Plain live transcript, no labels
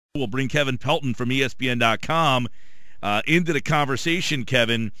We'll bring Kevin Pelton from ESPN.com into the conversation,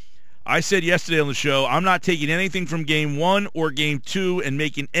 Kevin. I said yesterday on the show, I'm not taking anything from Game 1 or Game 2 and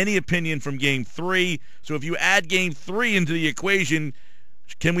making any opinion from Game 3. So if you add Game 3 into the equation,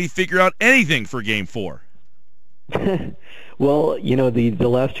 can we figure out anything for Game 4? Well, the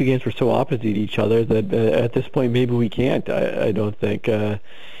last two games were so opposite each other that at this point maybe we can't. I don't think.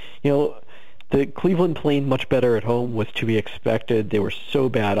 The Cleveland playing much better at home was to be expected. They were so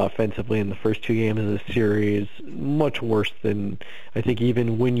bad offensively in the first two games of the series, much worse than I think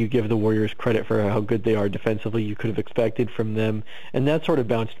even when you give the Warriors credit for how good they are defensively, you could have expected from them. And that sort of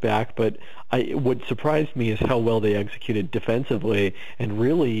bounced back, but what surprised me is how well they executed defensively and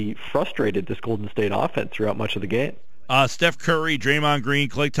really frustrated this Golden State offense throughout much of the game. Steph Curry, Draymond Green,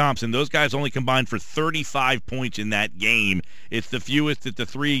 Klay Thompson, those guys only combined for 35 points in that game. It's the fewest that the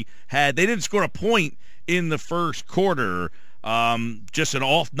three had. They didn't score a point in the first quarter. Just an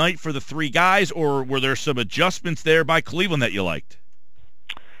off night for the three guys, or were there some adjustments there by Cleveland that you liked?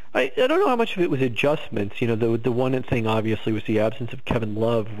 I don't know how much of it was adjustments. The one thing obviously was the absence of Kevin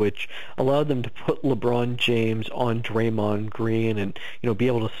Love, which allowed them to put LeBron James on Draymond Green and be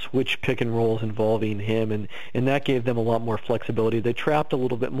able to switch pick and rolls involving him, and that gave them a lot more flexibility. They trapped a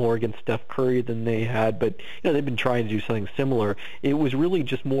little bit more against Steph Curry than they had, but they've been trying to do something similar. It was really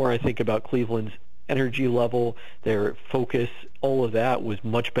just more, I think, about Cleveland's energy level, their focus, all of that was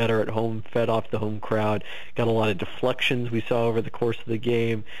much better at home, fed off the home crowd, got a lot of deflections we saw over the course of the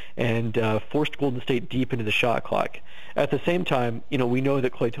game, and forced Golden State deep into the shot clock. At the same time, we know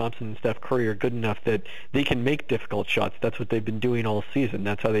that Klay Thompson and Steph Curry are good enough that they can make difficult shots. That's what they've been doing all season.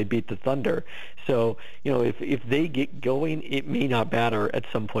 That's how they beat the Thunder. So, if they get going, it may not matter at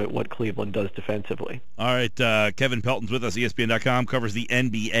some point what Cleveland does defensively. All right, Kevin Pelton's with us, ESPN.com, covers the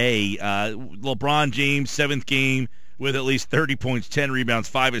NBA. LeBron James, seventh game, with at least 30 points, 10 rebounds,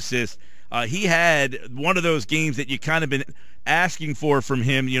 5 assists. He had one of those games that you kind of been asking for from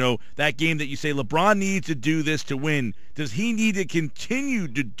him, that game that you say LeBron needs to do this to win. Does he need to continue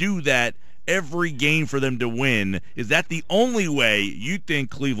to do that every game for them to win? Is that the only way you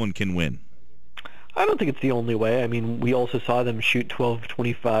think Cleveland can win? I don't think it's the only way. I mean, we also saw them shoot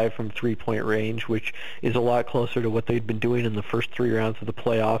 12-25 from three-point range, which is a lot closer to what they'd been doing in the first three rounds of the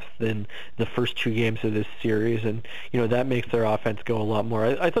playoffs than the first two games of this series. And, that makes their offense go a lot more.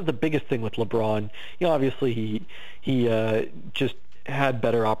 I thought the biggest thing with LeBron, obviously he just had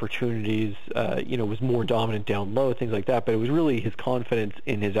better opportunities, was more dominant down low, things like that, but it was really his confidence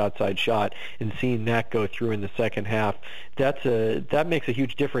in his outside shot and seeing that go through in the second half. That makes a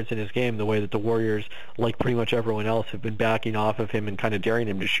huge difference in his game, the way that the Warriors, like pretty much everyone else, have been backing off of him and kind of daring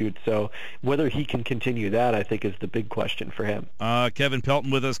him to shoot. So whether he can continue that, I think, is the big question for him. Kevin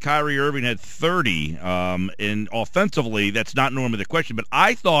Pelton with us. Kyrie Irving had 30, and offensively, that's not normally the question, but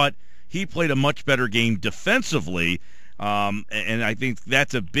I thought he played a much better game defensively. And I think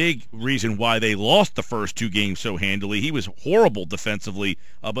that's a big reason why they lost the first two games so handily. He was horrible defensively,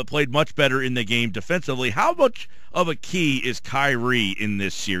 but played much better in the game defensively. How much of a key is Kyrie in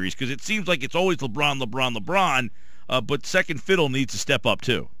this series? Because it seems like it's always LeBron, but second fiddle needs to step up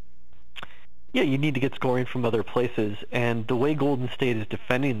too. Yeah, you need to get scoring from other places, and the way Golden State is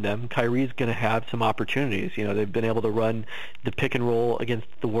defending them, Kyrie's going to have some opportunities. They've been able to run the pick and roll against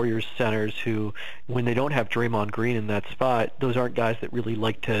the Warriors centers who, when they don't have Draymond Green in that spot, those aren't guys that really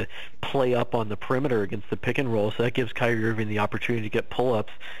like to play up on the perimeter against the pick and roll, so that gives Kyrie Irving the opportunity to get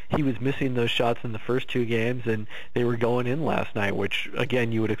pull-ups. He was missing those shots in the first two games, and they were going in last night, which,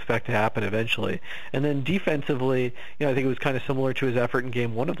 again, you would expect to happen eventually. And then defensively, I think it was kind of similar to his effort in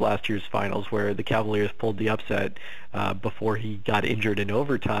Game 1 of last year's finals, where the Cavaliers pulled the upset before he got injured in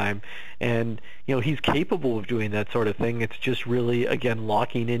overtime. And, he's capable of doing that sort of thing. It's just really, again,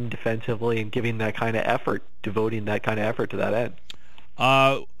 locking in defensively and giving that kind of effort, devoting that kind of effort to that end.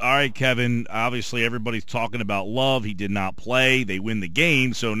 All right, Kevin, obviously everybody's talking about Love. He did not play. They win the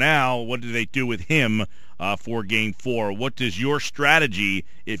game. So now what do they do with him for Game 4? What is your strategy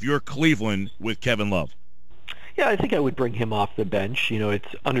if you're Cleveland with Kevin Love? Yeah, I think I would bring him off the bench.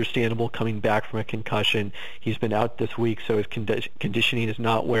 It's understandable coming back from a concussion. He's been out this week, so his conditioning is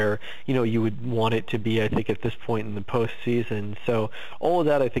not where, you would want it to be, I think, at this point in the postseason. So all of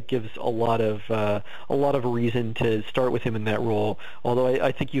that, I think, gives a lot of reason to start with him in that role. Although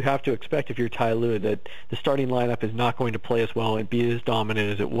I think you have to expect, if you're Ty Lue, that the starting lineup is not going to play as well and be as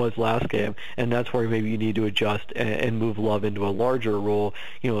dominant as it was last game, and that's where maybe you need to adjust and move Love into a larger role,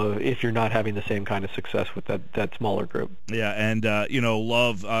 if you're not having the same kind of success with that smaller group. Yeah, and,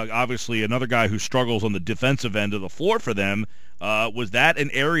 Love, obviously another guy who struggles on the defensive end of the floor for them. Was that an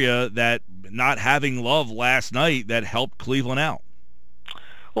area that not having Love last night that helped Cleveland out?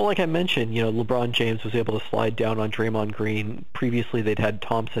 Well, like I mentioned, LeBron James was able to slide down on Draymond Green. Previously, they'd had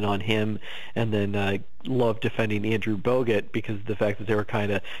Thompson on him, and then Love defending Andrew Bogut because of the fact that they were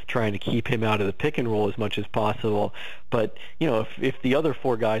kind of trying to keep him out of the pick and roll as much as possible. But, if the other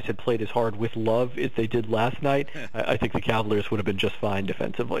four guys had played as hard with Love as they did last night, I think the Cavaliers would have been just fine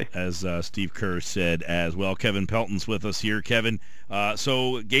defensively. As Steve Kerr said as well. Kevin Pelton's with us here. Kevin,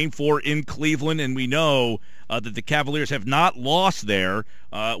 so Game 4 in Cleveland, and we know that the Cavaliers have not lost there.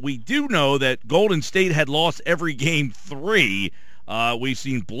 We do know that Golden State had lost every Game 3. We've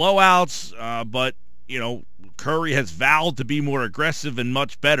seen blowouts, but Curry has vowed to be more aggressive and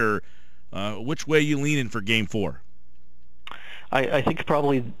much better. Which way you leaning for Game 4? I think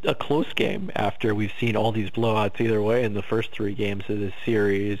probably a close game after we've seen all these blowouts either way in the first 3 games of this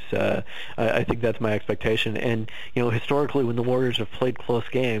series. I think that's my expectation. And, historically when the Warriors have played close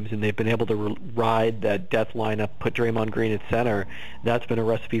games and they've been able to ride that death lineup, put Draymond Green at center, that's been a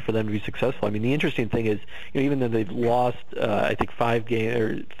recipe for them to be successful. I mean, the interesting thing is, even though they've lost, I think 6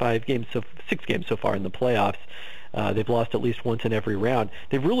 games so far in the playoffs, they've lost at least once in every round.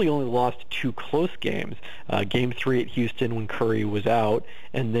 They've really only lost 2 close games. Game 3 at Houston when Curry was out,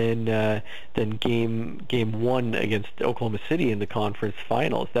 and then game 1 against Oklahoma City in the conference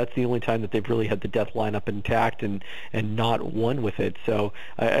finals. That's the only time that they've really had the death lineup intact and not won with it. So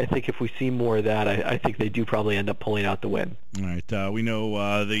I think if we see more of that, I think they do probably end up pulling out the win. All right. We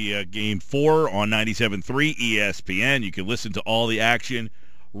know the Game 4 on 97.3 ESPN. You can listen to all the action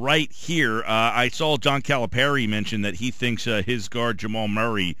right here. I saw John Calipari mention that he thinks his guard Jamal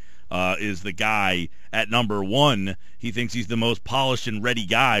Murray is the guy at number 1. He thinks he's the most polished and ready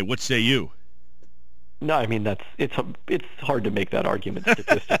guy. What say you? No, I mean it's hard to make that argument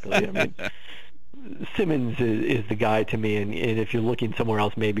statistically. I mean, Simmons is the guy to me, and if you're looking somewhere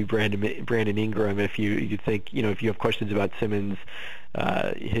else, maybe Brandon Ingram. If you think if you have questions about Simmons,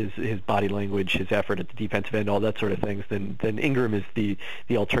 his body language, his effort at the defensive end, all that sort of things, then Ingram is the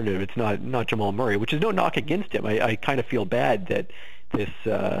alternative. It's not Jamal Murray, which is no knock against him. I kind of feel bad that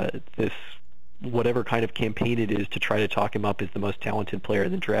this whatever kind of campaign it is to try to talk him up as the most talented player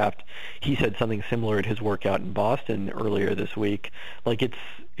in the draft. He said something similar at his workout in Boston earlier this week. Like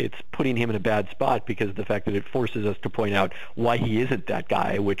it's putting him in a bad spot because of the fact that it forces us to point out why he isn't that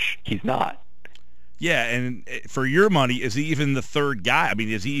guy, which he's not. Yeah, and for your money, is he even the third guy? I mean,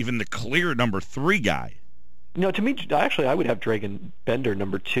 is he even the clear number 3 guy? No, to me, actually, I would have Dragan Bender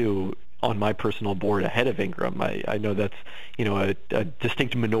number 2 on my personal board ahead of Ingram. I know that's a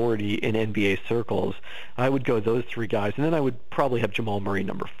distinct minority in NBA circles. I would go those 3 guys, and then I would probably have Jamal Murray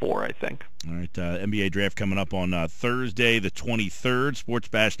number 4, I think. All right, NBA draft coming up on Thursday the 23rd, Sports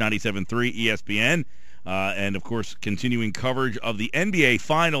Bash 97.3 ESPN, and of course continuing coverage of the NBA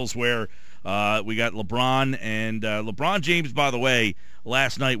Finals where we got LeBron and LeBron James, by the way,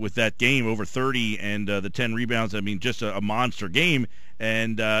 last night with that game over 30 and the 10 rebounds. I mean, just a monster game.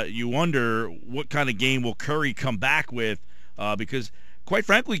 And you wonder what kind of game will Curry come back with because, quite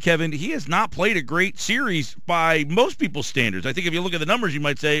frankly, Kevin, he has not played a great series by most people's standards. I think if you look at the numbers, you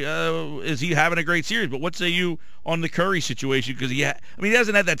might say, is he having a great series? But what say you on the Curry situation? Because he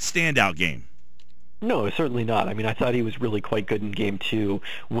hasn't had that standout game. No, certainly not. I mean, I thought he was really quite good in Game 2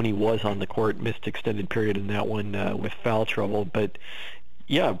 when he was on the court, missed extended period in that one with foul trouble. But,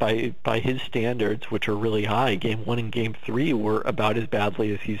 yeah, by his standards, which are really high, Game 1 and Game 3 were about as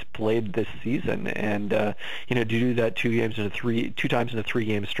badly as he's played this season. And, to do that 2 times in a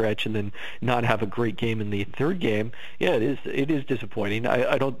 3-game stretch and then not have a great game in the third game, yeah, it is disappointing.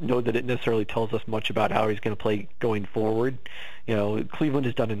 I don't know that it necessarily tells us much about how he's going to play going forward. Cleveland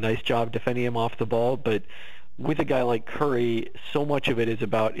has done a nice job defending him off the ball, but with a guy like Curry, so much of it is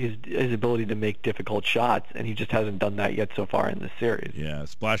about his ability to make difficult shots, and he just hasn't done that yet so far in this series. Yeah,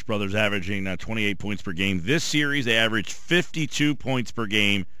 Splash Brothers averaging 28 points per game. This series, they averaged 52 points per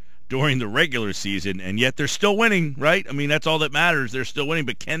game during the regular season, and yet they're still winning, right? I mean, that's all that matters. They're still winning,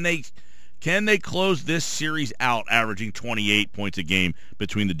 but can they close this series out averaging 28 points a game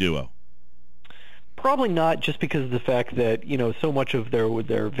between the duo? Probably not, just because of the fact that so much of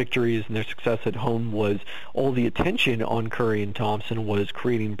their victories and their success at home was all the attention on Curry and Thompson was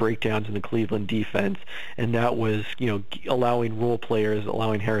creating breakdowns in the Cleveland defense, and that was allowing role players,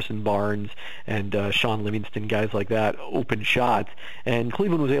 allowing Harrison Barnes and Sean Livingston, guys like that, open shots, and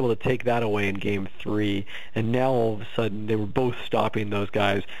Cleveland was able to take that away in Game 3, and now all of a sudden they were both stopping those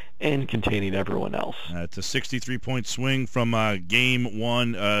guys and containing everyone else. It's a 63-point swing from Game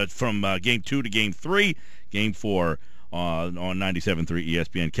 1, from Game 2 to Game 3, Game 4 on 97.3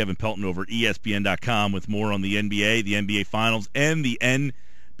 ESPN. Kevin Pelton over at ESPN.com with more on the NBA, the NBA Finals, and the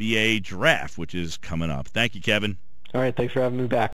NBA Draft, which is coming up. Thank you, Kevin. All right, thanks for having me back.